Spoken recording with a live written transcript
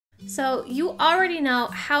So you already know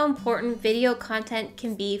how important video content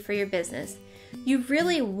can be for your business. You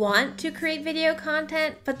really want to create video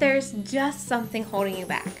content, but there's just something holding you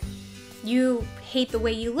back. You hate the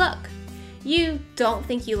way you look. You don't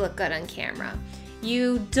think you look good on camera.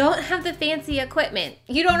 You don't have the fancy equipment.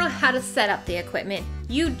 You don't know how to set up the equipment.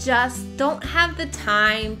 You just don't have the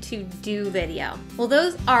time to do video. Well,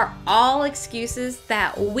 those are all excuses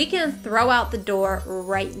that we can throw out the door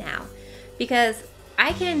right now, because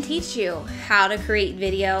I can teach you how to create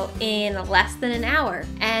video in less than an hour,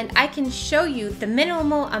 and I can show you the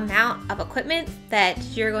minimal amount of equipment that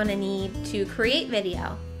you're going to need to create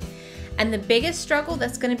video. And the biggest struggle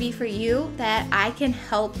that's going to be for you that I can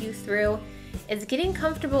help you through is getting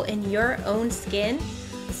comfortable in your own skin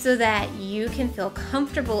so that you can feel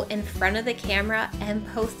comfortable in front of the camera and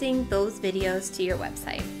posting those videos to your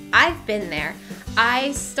website. I've been there.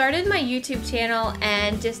 I started my YouTube channel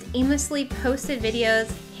and just aimlessly posted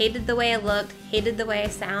videos, hated the way I looked, hated the way I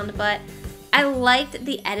sound, but I liked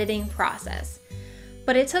the editing process.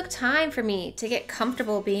 But it took time for me to get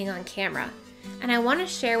comfortable being on camera, and I want to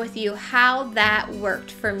share with you how that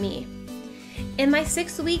worked for me. In my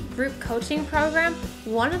 6-week group coaching program,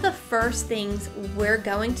 one of the first things we're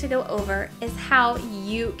going to go over is how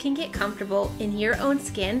you can get comfortable in your own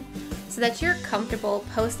skin so that you're comfortable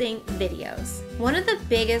posting videos. One of the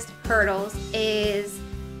biggest hurdles is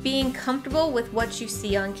being comfortable with what you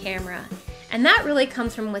see on camera. And that really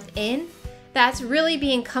comes from within. That's really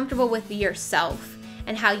being comfortable with yourself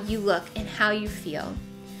and how you look and how you feel.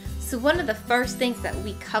 So one of the first things that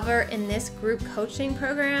we cover in this group coaching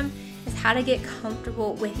program is how to get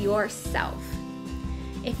comfortable with yourself.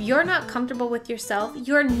 If you're not comfortable with yourself,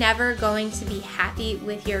 you're never going to be happy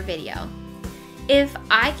with your video. If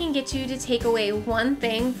I can get you to take away one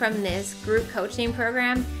thing from this group coaching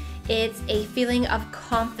program, it's a feeling of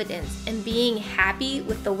confidence and being happy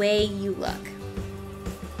with the way you look.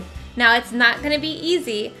 Now, it's not going to be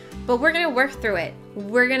easy, but we're going to work through it.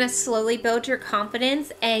 We're going to slowly build your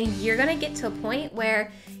confidence, and you're going to get to a point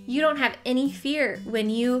where you don't have any fear when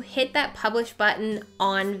you hit that publish button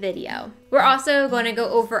on video. We're also going to go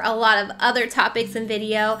over a lot of other topics in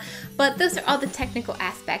video, but those are all the technical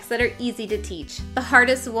aspects that are easy to teach. The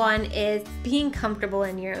hardest one is being comfortable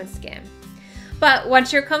in your own skin. But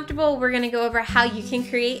once you're comfortable, we're going to go over how you can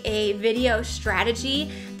create a video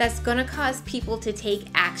strategy that's going to cause people to take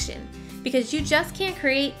action, because you just can't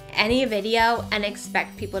create any video and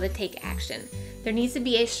expect people to take action. There needs to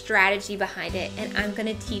be a strategy behind it, and I'm going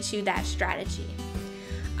to teach you that strategy.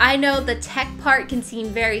 I know the tech part can seem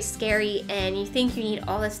very scary and you think you need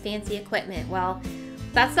all this fancy equipment. Well,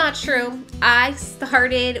 that's not true. I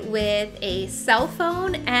started with a cell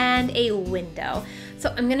phone and a window.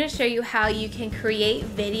 So I'm going to show you how you can create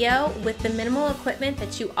video with the minimal equipment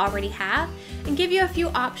that you already have, and give you a few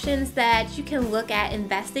options that you can look at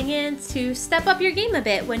investing in to step up your game a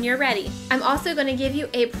bit when you're ready. I'm also going to give you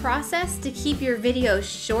a process to keep your videos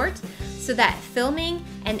short so that filming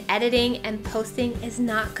and editing and posting is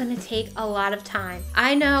not going to take a lot of time.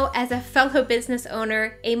 I know, as a fellow business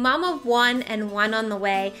owner, a mom of one and one on the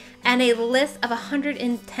way, and a list of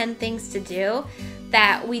 110 things to do,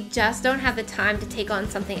 that we just don't have the time to take on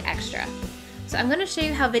something extra. So I'm going to show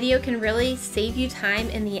you how video can really save you time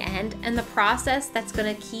in the end, and the process that's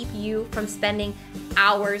going to keep you from spending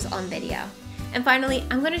hours on video. And finally,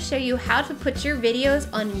 I'm going to show you how to put your videos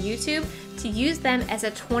on YouTube to use them as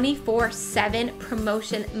a 24/7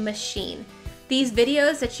 promotion machine. These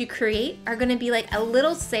videos that you create are going to be like a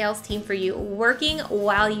little sales team for you, working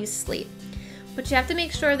while you sleep. But you have to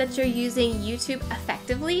make sure that you're using YouTube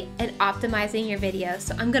effectively and optimizing your videos.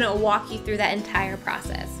 So I'm going to walk you through that entire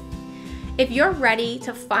process. If you're ready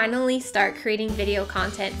to finally start creating video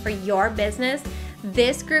content for your business,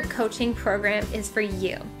 this group coaching program is for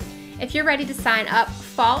you. If you're ready to sign up,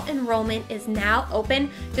 fall enrollment is now open.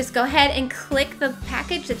 Just go ahead and click the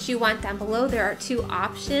package that you want down below. There are 2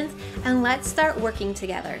 options, and let's start working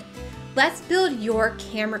together. Let's build your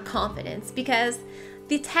camera confidence, because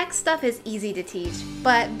the tech stuff is easy to teach,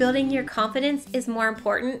 but building your confidence is more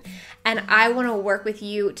important, and I want to work with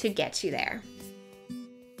you to get you there.